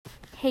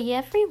Hey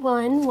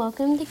everyone,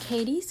 welcome to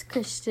Caty's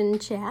Christian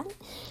Chat.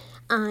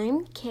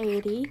 I'm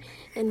Caty,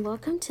 and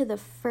welcome to the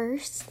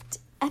first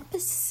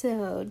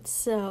episode.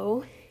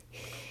 So,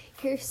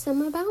 here's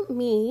some about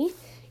me.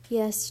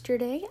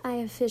 Yesterday, I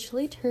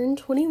officially turned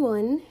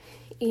 21,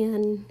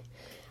 and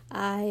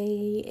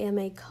I am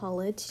a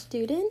college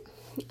student.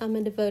 I'm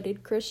a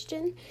devoted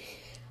Christian.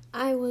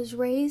 I was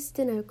raised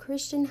in a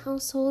Christian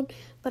household,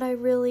 but I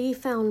really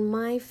found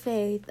my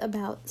faith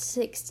about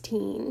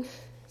 16.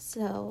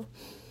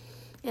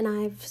 And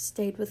I've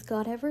stayed with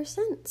God ever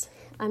since.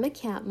 I'm a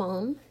cat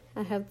mom.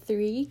 I have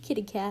 3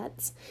 kitty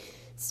cats,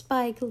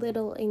 Spike,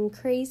 Little, and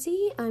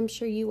Crazy. I'm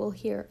sure you will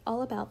hear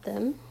all about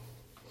them.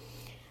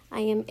 I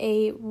am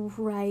a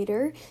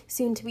writer,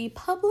 soon to be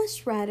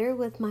published writer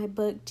with my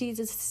book,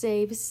 Jesus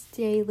Saves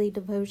Daily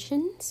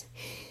Devotions.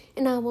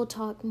 And I will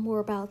talk more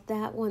about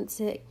that once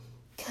it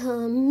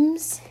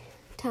comes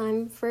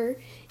time for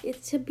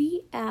it to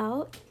be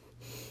out.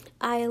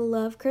 I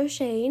love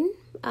crocheting.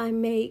 I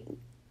make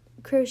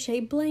crochet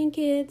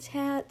blankets,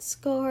 hats,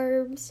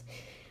 scarves.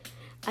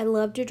 I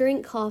love to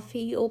drink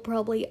coffee. You'll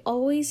probably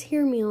always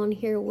hear me on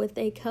here with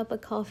a cup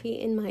of coffee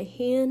in my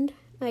hand.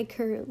 I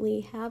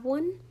currently have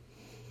one.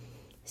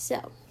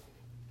 So,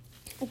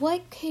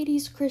 what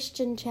Caty's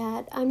Christian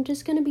Chat? I'm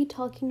just going to be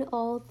talking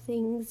all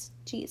things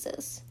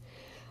Jesus.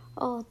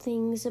 All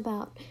things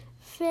about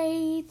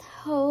faith,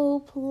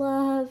 hope,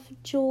 love,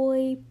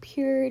 joy,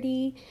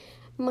 purity,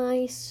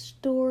 my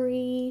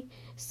story,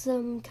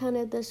 some kind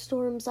of the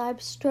storms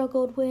I've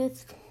struggled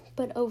with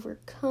but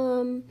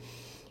overcome,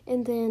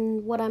 and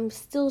then what I'm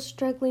still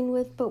struggling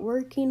with but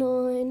working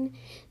on,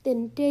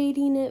 then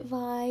dating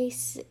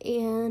advice,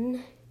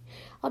 and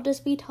I'll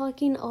just be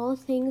talking all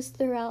things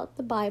throughout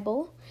the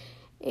Bible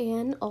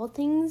and all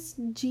things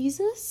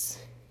Jesus,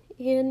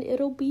 and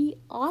it'll be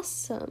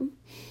awesome.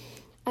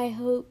 I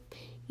hope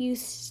you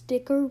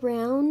stick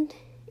around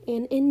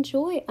and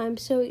enjoy. I'm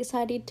so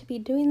excited to be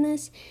doing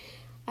this.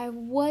 I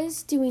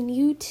was doing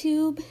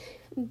YouTube,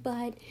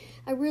 but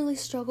I really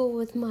struggle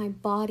with my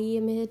body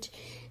image,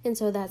 and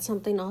so that's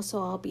something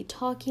also I'll be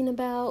talking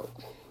about.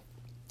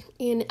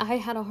 And I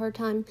had a hard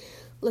time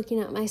looking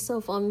at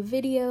myself on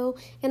video,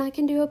 and I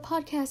can do a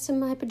podcast in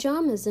my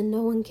pajamas and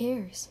no one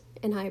cares,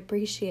 and I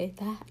appreciate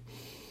that.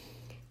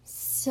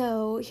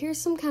 So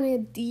here's some kind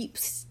of deep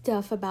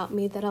stuff about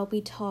me that I'll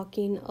be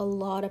talking a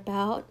lot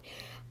about.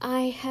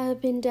 I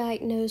have been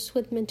diagnosed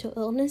with mental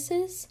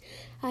illnesses.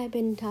 I've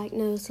been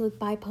diagnosed with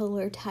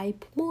bipolar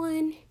type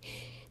 1,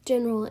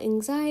 general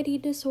anxiety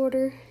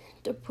disorder,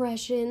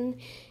 depression,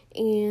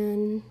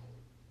 and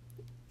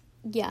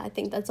I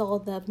think that's all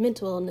the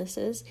mental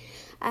illnesses.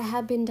 I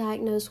have been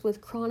diagnosed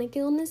with chronic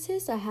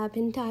illnesses. I have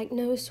been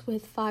diagnosed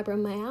with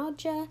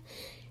fibromyalgia,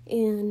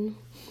 and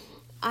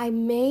I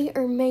may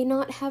or may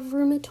not have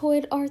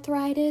rheumatoid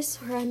arthritis,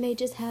 or I may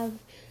just have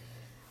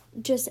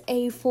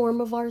a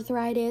form of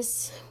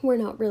arthritis. We're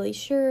not really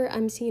sure.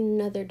 I'm seeing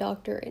another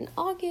doctor in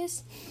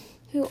August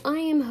who I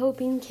am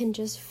hoping can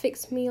just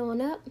fix me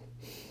on up.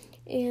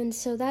 And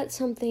so that's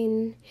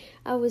something.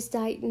 I was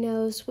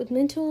diagnosed with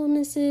mental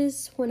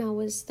illnesses when I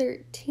was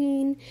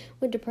 13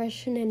 with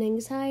depression and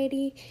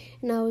anxiety,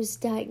 and I was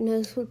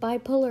diagnosed with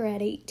bipolar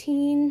at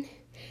 18.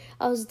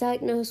 I was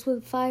diagnosed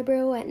with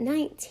fibro at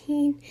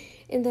 19,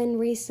 and then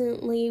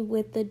recently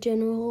with the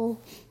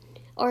general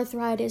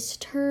arthritis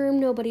term.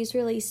 Nobody's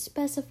really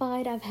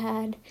specified.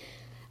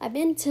 I've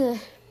been to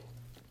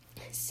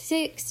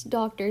 6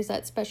 doctors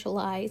that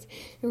specialize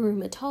in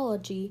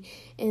rheumatology,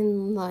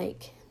 and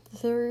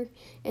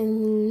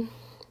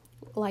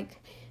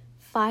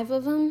 5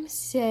 of them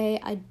say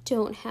I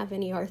don't have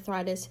any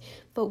arthritis,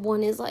 but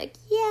one is like,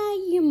 yeah,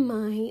 you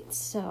might.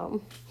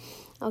 So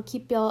I'll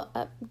keep y'all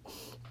up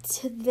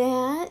to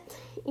that.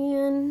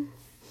 And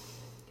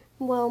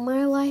well,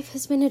 my life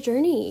has been a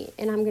journey,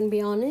 and I'm going to be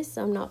honest,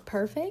 I'm not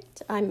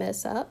perfect. I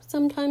mess up.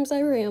 Sometimes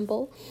I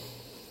ramble.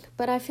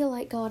 But I feel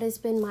like God has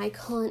been my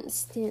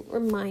constant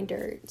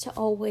reminder to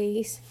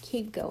always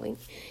keep going.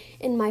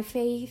 And my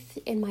faith,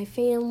 and my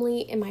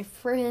family, and my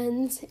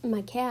friends, and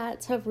my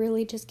cats have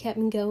really just kept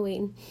me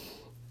going.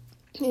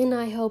 And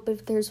I hope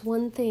if there's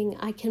one thing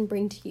I can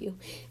bring to you,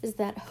 is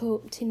that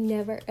hope to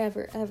never,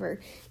 ever, ever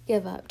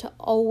give up, to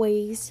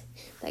always,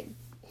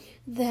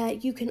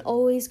 that you can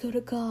always go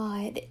to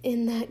God,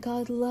 and that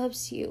God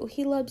loves you.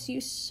 He loves you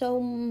so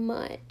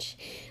much.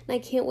 And I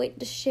can't wait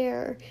to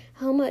share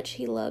how much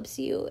He loves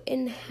you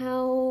and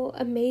how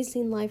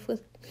amazing life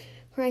with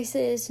Christ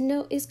is.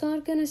 No, is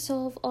God going to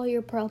solve all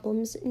your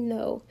problems?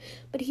 No.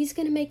 But He's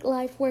going to make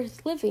life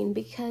worth living,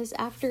 because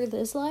after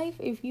this life,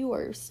 if you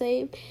are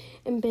saved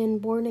and been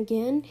born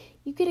again,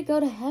 you get to go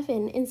to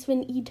heaven and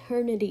spend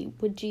eternity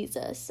with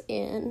Jesus.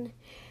 And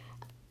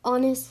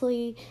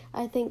honestly,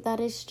 I think that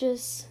is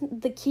just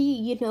the key.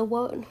 You know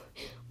what?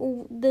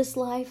 This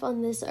life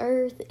on this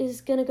earth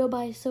is going to go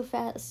by so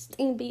fast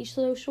and be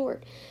so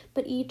short.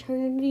 But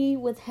eternity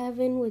with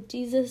heaven, with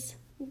Jesus,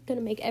 going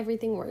to make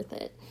everything worth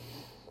it.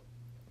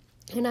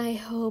 And I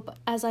hope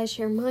as I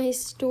share my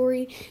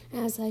story,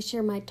 as I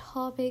share my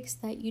topics,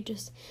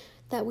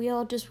 that we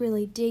all just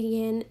really dig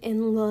in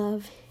and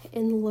love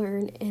and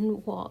learn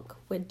and walk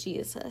with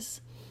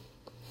Jesus.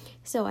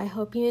 So I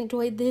hope you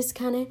enjoyed this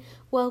kind of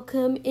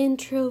welcome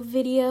intro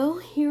video.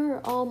 Here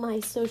are all my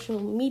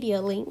social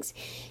media links.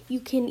 You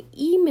can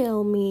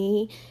email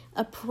me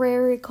a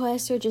prayer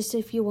request, or just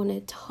if you want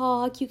to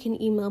talk, you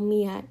can email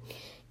me at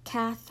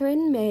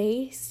Catherine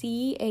May,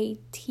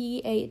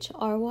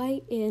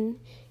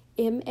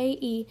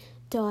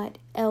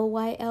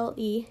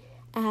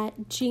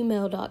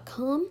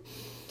 CathrynMae.LYLE@gmail.com.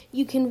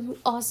 You can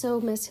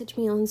also message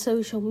me on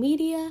social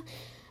media.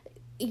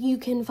 You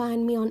can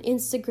find me on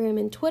Instagram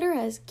and Twitter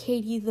as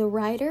Caty the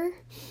Writer,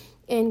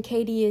 and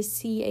Caty is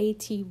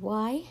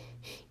Caty.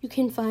 You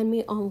can find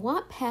me on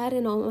Wattpad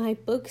and all my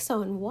books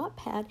on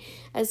Wattpad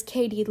as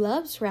Caty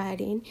Loves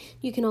Writing.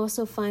 You can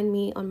also find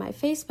me on my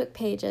Facebook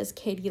page as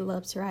Caty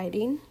Loves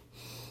Writing.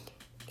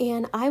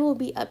 And I will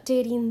be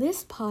updating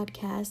this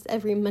podcast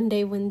every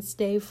Monday,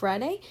 Wednesday,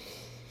 Friday.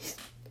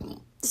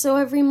 So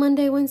every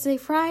Monday, Wednesday,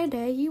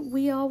 Friday,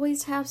 we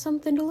always have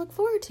something to look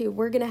forward to.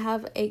 We're going to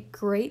have a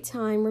great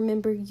time.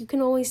 Remember, you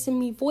can always send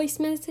me voice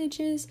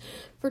messages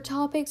for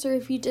topics, or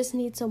if you just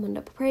need someone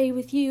to pray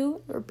with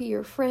you or be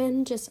your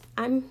friend,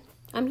 I'm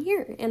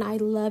here, and I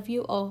love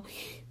you all.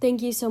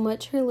 Thank you so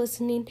much for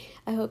listening.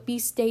 I hope you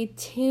stay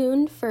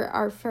tuned for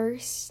our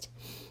first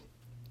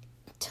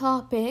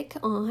topic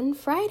on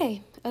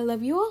Friday. I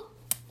love you all.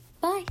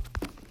 Bye.